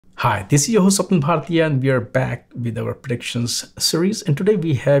Hi, this is your host Swapnil Bhartiya, and we are back with our predictions series. And today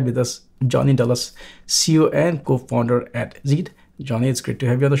we have with us Johnny Dallas, CEO and co-founder at Zeet. Johnny, it's great to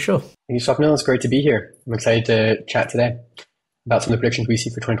have you on the show. Thank you, Swapnil. It's great to be here. I'm excited to chat today about some of the predictions we see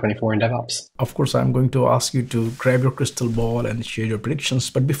for 2024 in DevOps. Of course, I'm going to ask you to grab your crystal ball and share your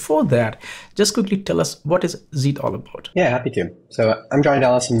predictions. But before that, just quickly tell us, what is Zeet all about? Yeah, happy to. So I'm Johnny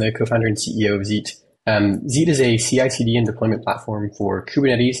Dallas. I'm the co-founder and CEO of Zeet. Zeet is a CI/CD and deployment platform for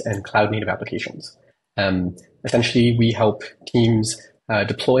Kubernetes and cloud-native applications. Essentially, we help teams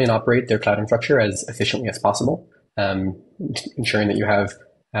deploy and operate their cloud infrastructure as efficiently as possible, ensuring that you have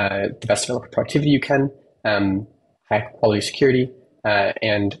the best developer productivity you can, high quality security,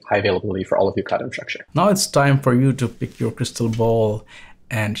 and high availability for all of your cloud infrastructure. Now it's time for you to pick your crystal ball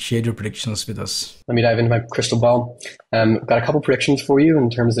and share your predictions with us. Let me dive into my crystal ball. I've got a couple predictions for you in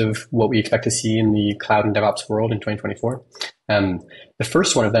terms of what we expect to see in the cloud and DevOps world in 2024. The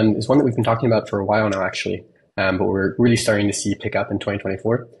first one of them is one that we've been talking about for a while now, actually, but we're really starting to see pick up in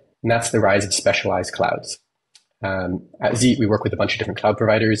 2024, and that's the rise of specialized clouds. At Zeet, we work with a bunch of different cloud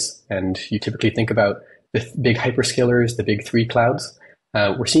providers, and you typically think about the big hyperscalers, the big three clouds.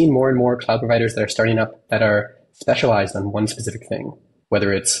 We're seeing more and more cloud providers that are starting up that are specialized on one specific thing,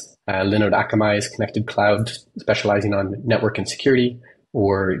 whether it's Linode Akamai's connected cloud specializing on network and security,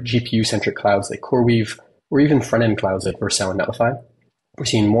 or GPU-centric clouds like CoreWeave, or even front-end clouds like Vercel and Netlify. We're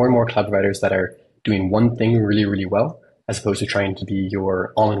seeing more and more cloud providers that are doing one thing really, really well, as opposed to trying to be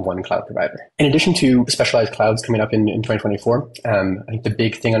your all-in-one cloud provider. In addition to specialized clouds coming up in 2024, I think the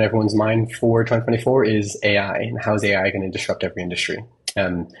big thing on everyone's mind for 2024 is AI, and how is AI going to disrupt every industry?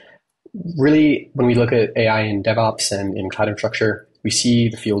 Really, when we look at AI in DevOps and in cloud infrastructure, we see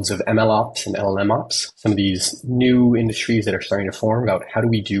the fields of MLOps and LLMOps, some of these new industries that are starting to form about how do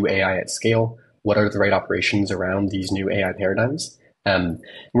we do AI at scale? What are the right operations around these new AI paradigms? And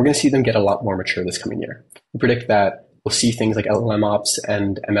we're going to see them get a lot more mature this coming year. We predict that we'll see things like LLMOps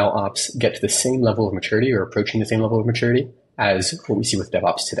and MLOps get to the same level of maturity or approaching the same level of maturity as what we see with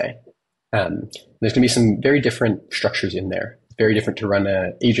DevOps today. There's going to be some very different structures in there. It's very different to run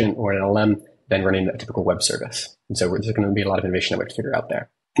an agent or an LLM than running a typical web service. And so there's going to be a lot of innovation that we have to figure out there.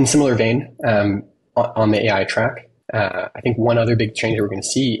 In similar vein, on the AI track, I think one other big change that we're going to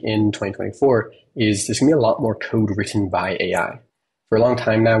see in 2024 is there's going to be a lot more code written by AI. For a long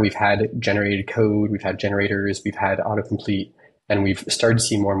time now, we've had generated code, we've had generators, we've had autocomplete, and we've started to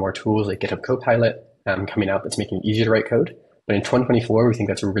see more and more tools like GitHub Copilot coming out that's making it easier to write code. But in 2024, we think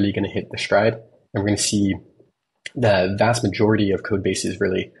that's really going to hit the stride, and we're going to see the vast majority of code bases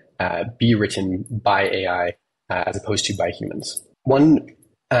really be written by AI as opposed to by humans. One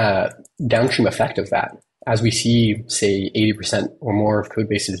downstream effect of that, as we see, say, 80% or more of code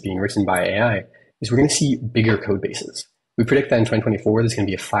bases being written by AI, is we're going to see bigger code bases. We predict that in 2024, there's going to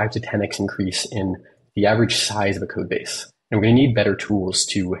be a 5 to 10x increase in the average size of a code base. And we're going to need better tools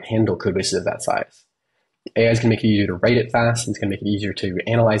to handle code bases of that size. AI is going to make it easier to write it fast, and it's going to make it easier to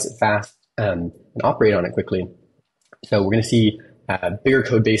analyze it fast and operate on it quickly. So we're going to see bigger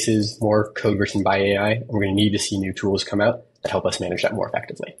code bases, more code written by AI, and we're going to need to see new tools come out that help us manage that more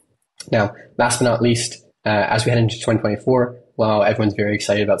effectively. Now, last but not least, as we head into 2024, while everyone's very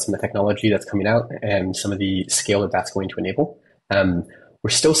excited about some of the technology that's coming out and some of the scale that that's going to enable, we're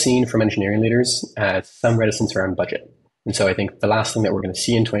still seeing from engineering leaders some reticence around budget. And so I think the last thing that we're going to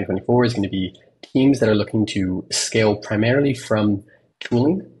see in 2024 is going to be teams that are looking to scale primarily from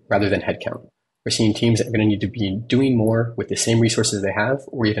tooling rather than headcount. We're seeing teams that are going to need to be doing more with the same resources they have,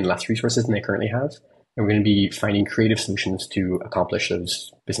 or even less resources than they currently have. And we're going to be finding creative solutions to accomplish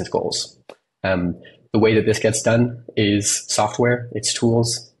those business goals. The way that this gets done is software, it's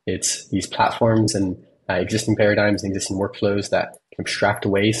tools, it's these platforms and existing paradigms and existing workflows that can abstract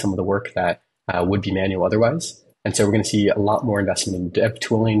away some of the work that would be manual otherwise. And so we're going to see a lot more investment in dev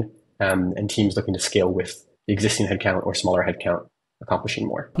tooling and teams looking to scale with the existing headcount or smaller headcount, accomplishing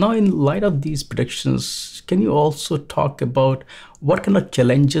more. Now, in light of these predictions, can you also talk about what kind of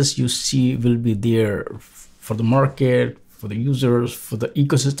challenges you see will be there for the market, for the users, for the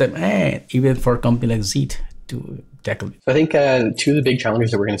ecosystem, and even for a company like Zeet to tackle it? So I think two of the big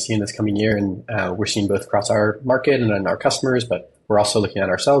challenges that we're going to see in this coming year, and we're seeing both across our market and in our customers, but we're also looking at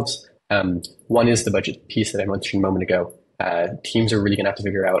ourselves. One is the budget piece that I mentioned a moment ago. Teams are really going to have to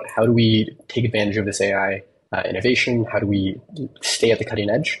figure out, how do we take advantage of this AI innovation? How do we stay at the cutting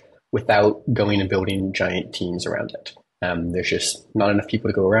edge without going and building giant teams around it? There's just not enough people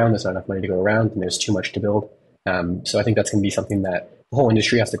to go around. There's not enough money to go around, and there's too much to build. So I think that's going to be something that the whole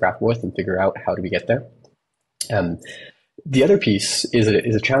industry has to grapple with and figure out, how do we get there? The other piece is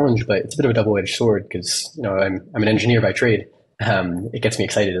a challenge, but it's a bit of a double-edged sword because I'm an engineer by trade. it gets me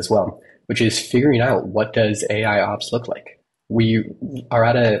excited as well, which is figuring out what does AI ops look like. We're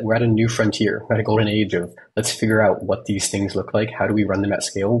at a new frontier, we're at a golden age of let's figure out what these things look like. How do we run them at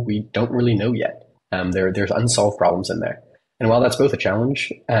scale? We don't really know yet. There's unsolved problems in there. And while that's both a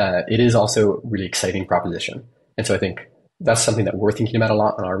challenge, it is also a really exciting proposition. And so I think that's something that we're thinking about a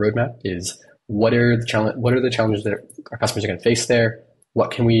lot on our roadmap is what are the challenges that our customers are going to face there?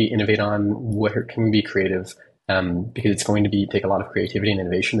 What can we innovate on? Where can we be creative? Because it's going to take a lot of creativity and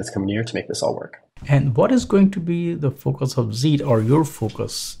innovation this coming year to make this all work. And what is going to be the focus of Zeet, or your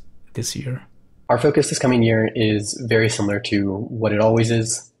focus this year? Our focus this coming year is very similar to what it always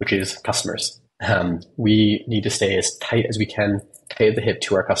is, which is customers. We need to stay as tight as we can, tight at the hip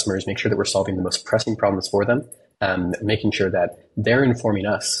to our customers, make sure that we're solving the most pressing problems for them, making sure that they're informing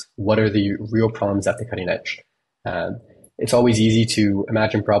us what are the real problems at the cutting edge. It's always easy to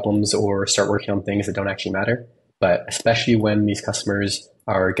imagine problems or start working on things that don't actually matter, but especially when these customers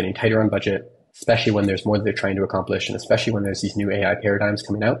are getting tighter on budget, especially when there's more that they're trying to accomplish, and especially when there's these new AI paradigms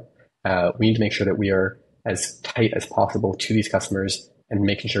coming out, we need to make sure that we are as tight as possible to these customers and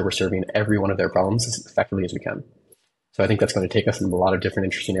making sure we're serving every one of their problems as effectively as we can. So I think that's going to take us in a lot of different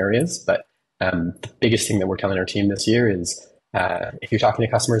interesting areas. But the biggest thing that we're telling our team this year is if you're talking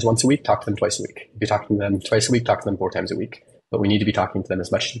to customers once a week, talk to them twice a week. If you're talking to them twice a week, talk to them 4 times a week. But we need to be talking to them as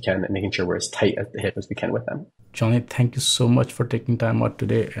much as we can and making sure we're as tight at the hip as we can with them. Johnny, thank you so much for taking time out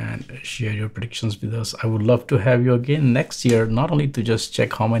today and share your predictions with us. I would love to have you again next year, not only to just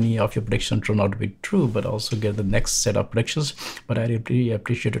check how many of your predictions turn out to be true, but also get the next set of predictions. But I really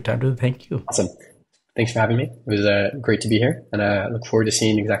appreciate your time today. Thank you. Awesome. Thanks for having me. It was great to be here, and I look forward to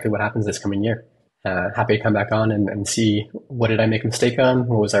seeing exactly what happens this coming year. Happy to come back on and see what did I make a mistake on?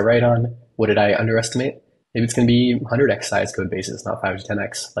 What was I right on? What did I underestimate? Maybe it's going to be 100x size code bases, not 5 to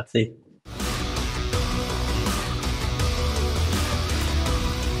 10x. Let's see.